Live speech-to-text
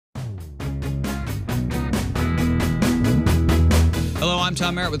I'm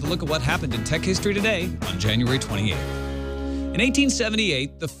Tom Merritt with a look at what happened in tech history today on January 28th. In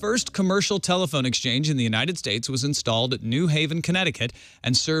 1878, the first commercial telephone exchange in the United States was installed at New Haven, Connecticut,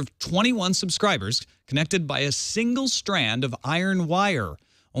 and served 21 subscribers connected by a single strand of iron wire.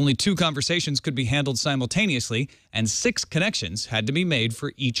 Only 2 conversations could be handled simultaneously, and 6 connections had to be made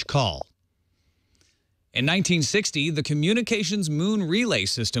for each call. In 1960, the Communications Moon Relay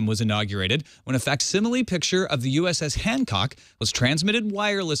System was inaugurated when a facsimile picture of the USS Hancock was transmitted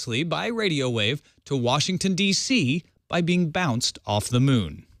wirelessly by radio wave to Washington, D.C. by being bounced off the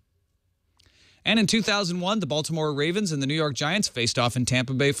moon. And in 2001, the Baltimore Ravens and the New York Giants faced off in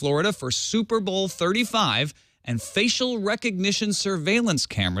Tampa Bay, Florida for Super Bowl 35, and facial recognition surveillance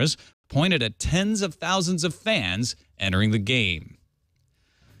cameras pointed at tens of thousands of fans entering the game.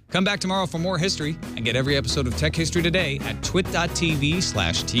 Come back tomorrow for more history and get every episode of Tech History Today at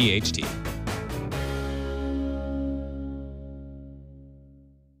twit.tv/THT.